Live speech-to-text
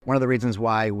one of the reasons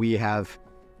why we have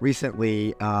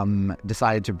recently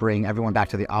decided to bring everyone back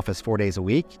to the office 4 days a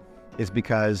week is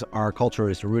because our culture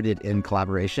is rooted in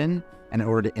collaboration. And in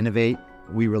order to innovate,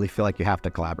 we really feel like you have to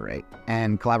collaborate.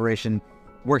 And collaboration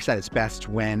works at its best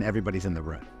when everybody's in the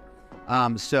room.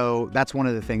 So that's one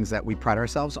of the things that we pride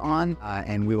ourselves on,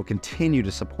 and we will continue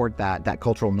to support that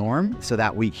cultural norm so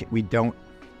that we don't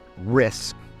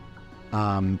risk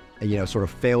sort of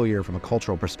failure from a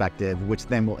cultural perspective, which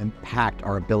then will impact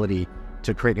our ability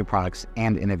to create new products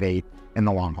and innovate in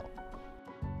the long haul.